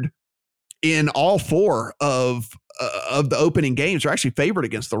favored in all 4 of the opening games. Are actually favored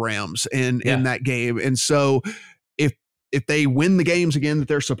against the Rams in that game. And so if if they win the games again that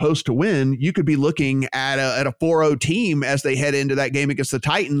they're supposed to win, you could be looking at a 4-0 team as they head into that game against the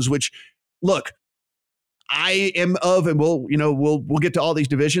Titans, which, look, I am of, and we'll get to all these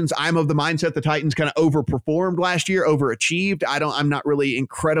divisions. I'm of the mindset the Titans kind of overperformed last year, overachieved. I'm not really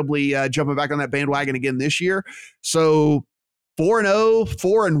incredibly jumping back on that bandwagon again this year. So 4-0,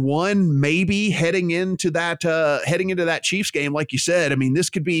 4-1, maybe heading into that Chiefs game, like you said. I mean, this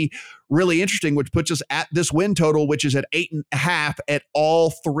could be really interesting, which puts us at this win total, which is at 8.5 at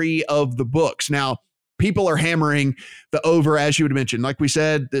all three of the books. Now, people are hammering the over, as you would mention. Like we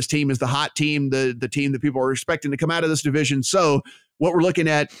said, this team is the hot team, the team that people are expecting to come out of this division. So what we're looking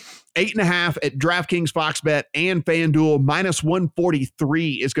at, 8.5 at DraftKings, FoxBet, and FanDuel. Minus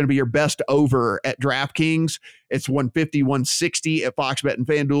 143 is going to be your best over at DraftKings. It's 150, 160 at FoxBet and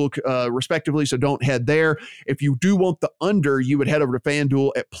FanDuel, respectively, so don't head there. If you do want the under, you would head over to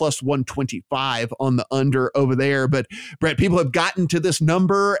FanDuel at plus 125 on the under over there. But, Brett, people have gotten to this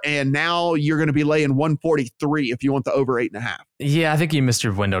number, and now you're going to be laying 143 if you want the over 8.5. Yeah, I think you missed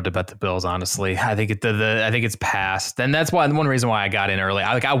your window to bet the Bills, honestly. I think I think it's past. And that's one reason why I got in early.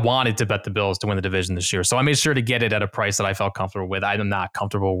 I wanted to bet the Bills to win the division this year. So I made sure to get it at a price that I felt comfortable with. I'm not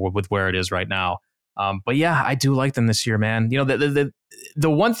comfortable with where it is right now. But yeah, I do like them this year, man. You know, the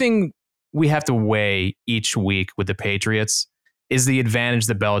one thing we have to weigh each week with the Patriots is the advantage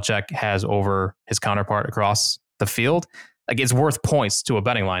that Belichick has over his counterpart across the field. Like, it's worth points to a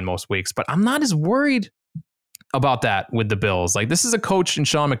betting line most weeks, but I'm not as worried about that with the Bills. Like, this is a coach in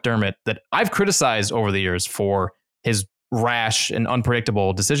Sean McDermott that I've criticized over the years for his rash and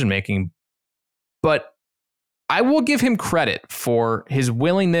unpredictable decision-making, but I will give him credit for his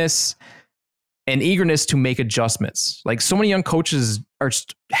willingness and eagerness to make adjustments. Like, so many young coaches are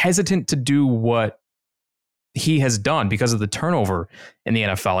hesitant to do what he has done because of the turnover in the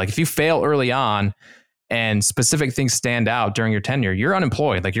NFL. Like, if you fail early on and specific things stand out during your tenure, you're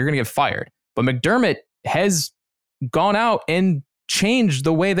unemployed. Like, you're going to get fired. But McDermott has gone out and changed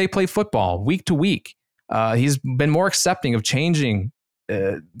the way they play football week to week. He's been more accepting of changing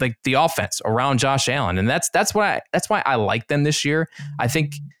like the offense around Josh Allen. And that's why I like them this year. I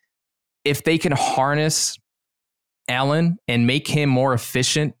think if they can harness Allen and make him more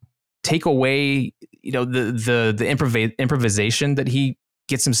efficient, take away, the improvisation that he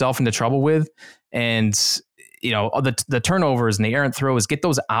gets himself into trouble with, and the turnovers and the errant throws, get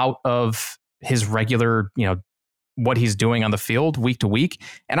those out of his regular, what he's doing on the field week to week.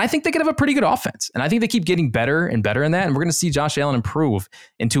 And I think they could have a pretty good offense. And I think they keep getting better and better in that. And we're going to see Josh Allen improve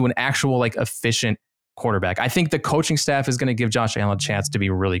into an actual efficient quarterback. I think the coaching staff is going to give Josh Allen a chance to be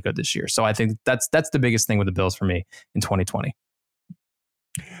really good this year. So I think that's the biggest thing with the Bills for me in 2020.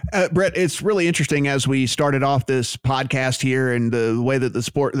 Brett, it's really interesting as we started off this podcast here and the way that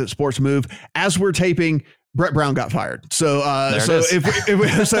sports move. As we're taping, Brett Brown got fired. So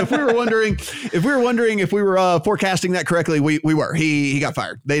if we were wondering if we were forecasting that correctly, we were. He got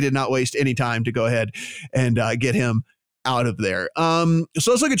fired. They did not waste any time to go ahead and get him out of there. So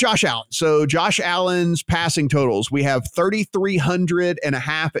let's look at Josh Allen. So Josh Allen's passing totals, we have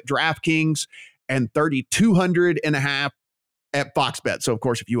 3,300.5 at DraftKings and 3,200.5 at FoxBet. So, of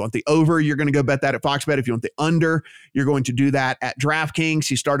course, if you want the over, you're going to go bet that at FoxBet. If you want the under, you're going to do that at DraftKings.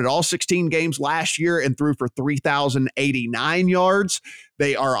 He started all 16 games last year and threw for 3,089 yards.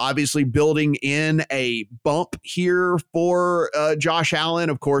 They are obviously building in a bump here for Josh Allen.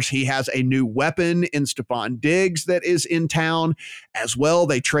 Of course, he has a new weapon in Stephon Diggs that is in town as well.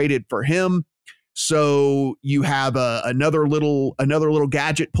 They traded for him. So you have another little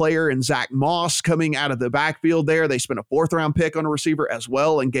gadget player in Zach Moss coming out of the backfield there. They spent a 4th-round pick on a receiver as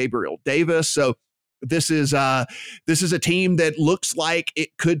well, and Gabriel Davis. So this is a team that looks like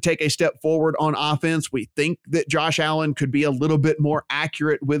it could take a step forward on offense. We think that Josh Allen could be a little bit more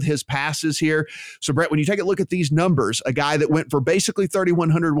accurate with his passes here. So, Brett, when you take a look at these numbers, a guy that went for basically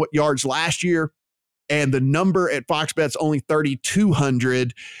 3,100 yards last year, and the number at FoxBet's only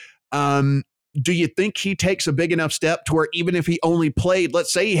 3,200. Do you think he takes a big enough step to where even if he only played,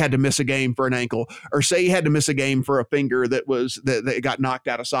 let's say he had to miss a game for an ankle, or say he had to miss a game for a finger that got knocked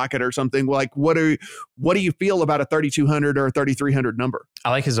out of socket or something, like what do you feel about a 3,200 or a 3,300 number? I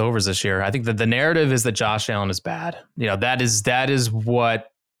like his overs this year. I think that the narrative is that Josh Allen is bad. That is what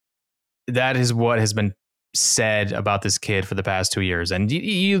has been said about this kid for the past 2 years. And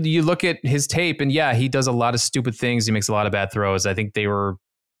you look at his tape, and yeah, he does a lot of stupid things. He makes a lot of bad throws. I think they were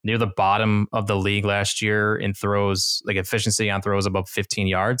near the bottom of the league last year in throws, like efficiency on throws above 15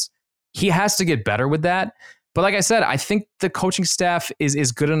 yards. He has to get better with that. But like I said, I think the coaching staff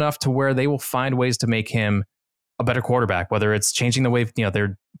is good enough to where they will find ways to make him a better quarterback, whether it's changing the way,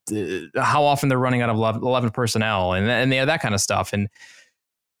 they're how often they're running out of 11 personnel and that kind of stuff. And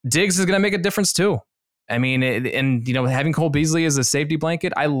Diggs is going to make a difference too. I mean, having Cole Beasley as a safety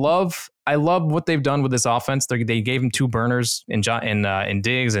blanket, I love what they've done with this offense. They gave him two burners in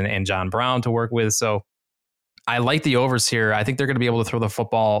Diggs and John Brown to work with. So I like the overs here. I think they're going to be able to throw the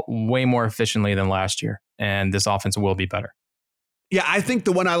football way more efficiently than last year, and this offense will be better. Yeah, I think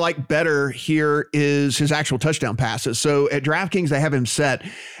the one I like better here is his actual touchdown passes. So at DraftKings, they have him set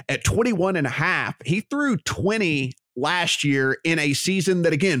at 21.5. He threw 20 last year in a season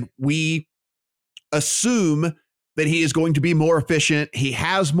that, again, we assume that he is going to be more efficient. He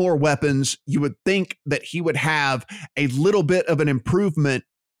has more weapons. You would think that he would have a little bit of an improvement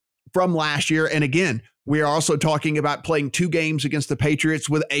from last year. And again, we are also talking about playing 2 games against the Patriots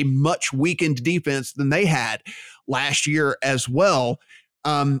with a much weakened defense than they had last year as well.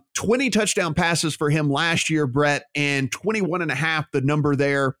 20 touchdown passes for him last year, Brett, and 21.5, the number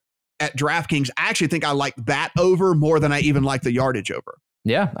there at DraftKings. I actually think I like that over more than I even like the yardage over.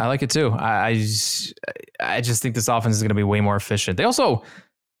 Yeah, I like it too. I just think this offense is going to be way more efficient. They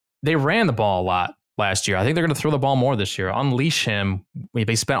ran the ball a lot last year. I think they're going to throw the ball more this year. Unleash him.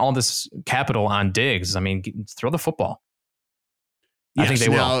 They spent all this capital on Diggs. I mean, throw the football. Yes, I think they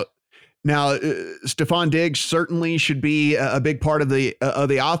will. Now, Stephon Diggs certainly should be a big part of the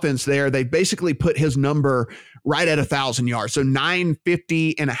offense there. They basically put his number right at 1,000 yards. So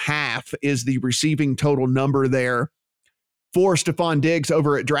 950.5 is the receiving total number there for Stephon Diggs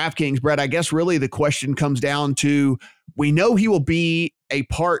over at DraftKings. Brett, I guess really the question comes down to, we know he will be a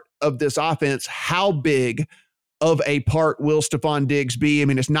part of this offense. How big of a part will Stephon Diggs be? I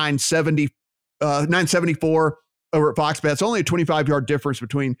mean, it's 974 over at Fox Bet. It's only a 25-yard difference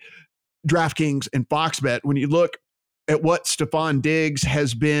between DraftKings and Fox Bet. When you look at what Stephon Diggs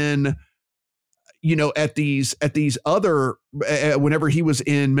has been, at these other, whenever he was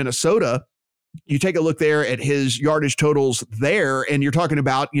in Minnesota, you take a look there at his yardage totals there, and you're talking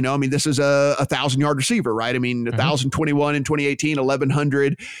about, this is a 1,000-yard receiver, right? I mean, 1,021 in 2018,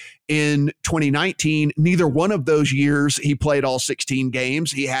 1,100 in 2019. Neither one of those years he played all 16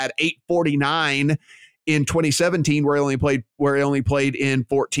 games. He had 849 in 2017, where he only played in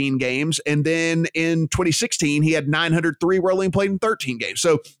 14 games. And then in 2016, he had 903 where he only played in 13 games.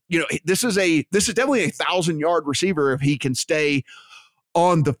 So, this is definitely a 1,000-yard receiver if he can stay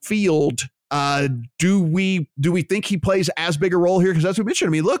on the field. Do we think he plays as big a role here? Because as we mentioned,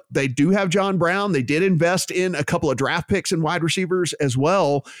 I mean, look, they do have John Brown. They did invest in a couple of draft picks and wide receivers as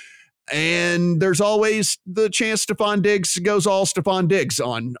well. And there's always the chance Stephon Diggs goes all Stephon Diggs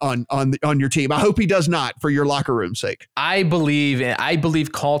on your team. I hope he does not, for your locker room's sake. I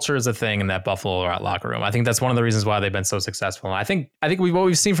believe culture is a thing in that Buffalo locker room. I think that's one of the reasons why they've been so successful. And I think what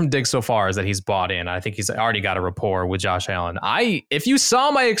we've seen from Diggs so far is that he's bought in. I think he's already got a rapport with Josh Allen. If you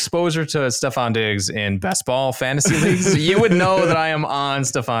saw my exposure to Stephon Diggs in best ball fantasy leagues, you would know that I am on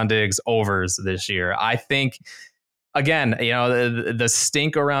Stephon Diggs overs this year. I think, again, the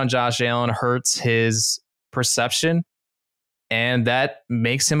stink around Josh Allen hurts his perception, and that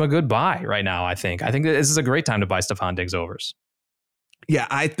makes him a good buy right now. I think this is a great time to buy Stephon Diggs overs. Yeah,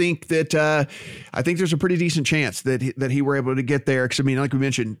 I think there's a pretty decent chance that he were able to get there. Because I mean, like we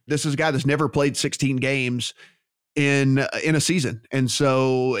mentioned, this is a guy that's never played 16 games in a season, and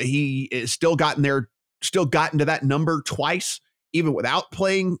so he is still gotten to that number twice, even without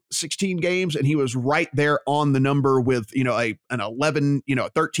playing 16 games. And he was right there on the number with, an 11, a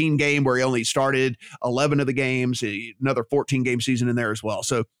 13 game where he only started 11 of the games, another 14 game season in there as well.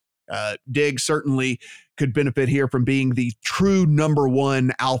 So Diggs certainly could benefit here from being the true number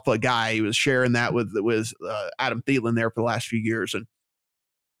one alpha guy. He was sharing that with Adam Thielen there for the last few years. And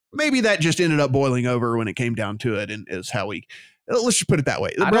maybe that just ended up boiling over when it came down to it, and is how let's just put it that way.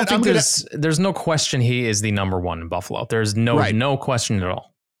 I don't think there's no question he is the number one in Buffalo. There's no question at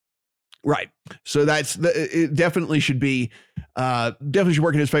all. Right. So it definitely should be, definitely should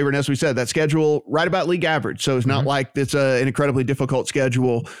work in his favor. And as we said, that schedule right about league average. So it's not like it's an incredibly difficult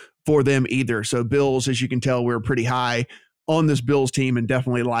schedule for them either. So Bills, as you can tell, we're pretty high on this Bills team, and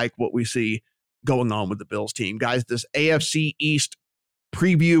definitely like what we see going on with the Bills team. Guys, this AFC East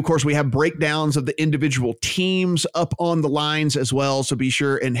preview, of course, we have breakdowns of the individual teams up on the lines as well. So be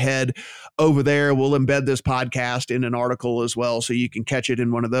sure and head over there. We'll embed this podcast in an article as well, so you can catch it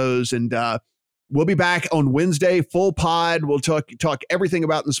in one of those. And we'll be back on Wednesday, full pod. We'll talk everything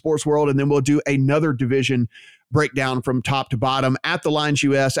about in the sports world, and then we'll do another division breakdown from top to bottom at The Lines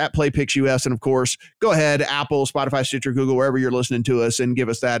US, at PlayPicks US. And of course, go ahead, Apple, Spotify, Stitcher, Google, wherever you're listening to us, and give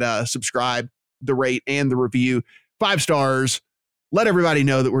us that subscribe, the rate, and the review. 5 stars. let everybody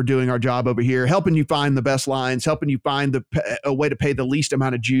know that we're doing our job over here, helping you find the best lines, helping you find a way to pay the least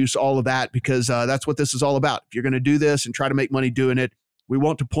amount of juice, all of that, because that's what this is all about. If you're going to do this and try to make money doing it, we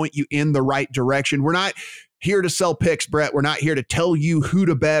want to point you in the right direction. We're not here to sell picks, Brett. We're not here to tell you who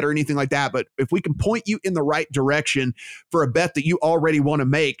to bet or anything like that. But if we can point you in the right direction for a bet that you already want to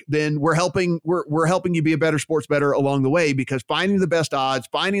make, then we're helping you be a better sports bettor along the way, because finding the best odds,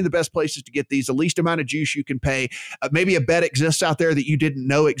 finding the best places to get these, the least amount of juice you can pay, maybe a bet exists out there that you didn't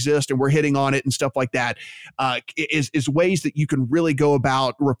know exist and we're hitting on it and stuff like that, is ways that you can really go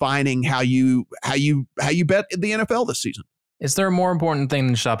about refining how you bet the NFL this season. Is there a more important thing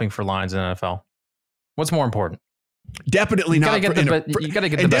than shopping for lines in NFL? What's more important? Definitely not. You got to get the and best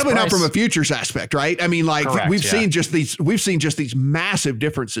definitely price. not from a futures aspect, right? I mean, like Correct, we've seen just these massive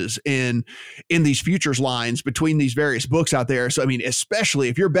differences in these futures lines between these various books out there. So I mean, especially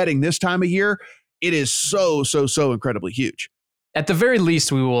if you're betting this time of year, it is so incredibly huge. At the very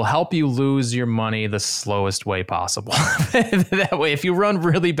least, we will help you lose your money the slowest way possible. That way, if you run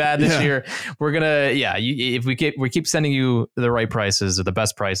really bad this year, we're gonna if we keep sending you the right prices or the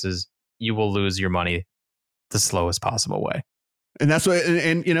best prices, you will lose your money the slowest possible way. And that's what,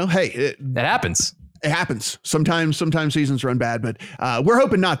 and you know, hey, that happens. It happens. Sometimes seasons run bad, but we're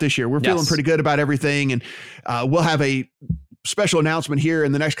hoping not this year. We're feeling pretty good about everything, and we'll have a special announcement here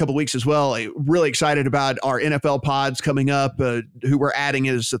in the next couple of weeks as well. Really excited about our NFL pods coming up, who we're adding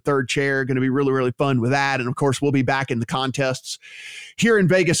as a third chair. Going to be really, really fun with that. And of course, we'll be back in the contests here in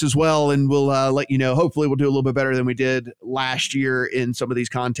Vegas as well. And we'll let you know, hopefully we'll do a little bit better than we did last year in some of these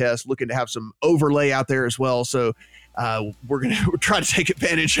contests, looking to have some overlay out there as well. So we're going to try to take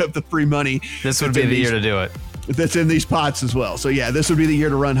advantage of the free money. This would be the year to do it. That's in these pots as well. So yeah, this would be the year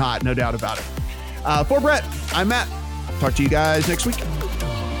to run hot. No doubt about it. For Brett, I'm Matt. Talk to you guys next week.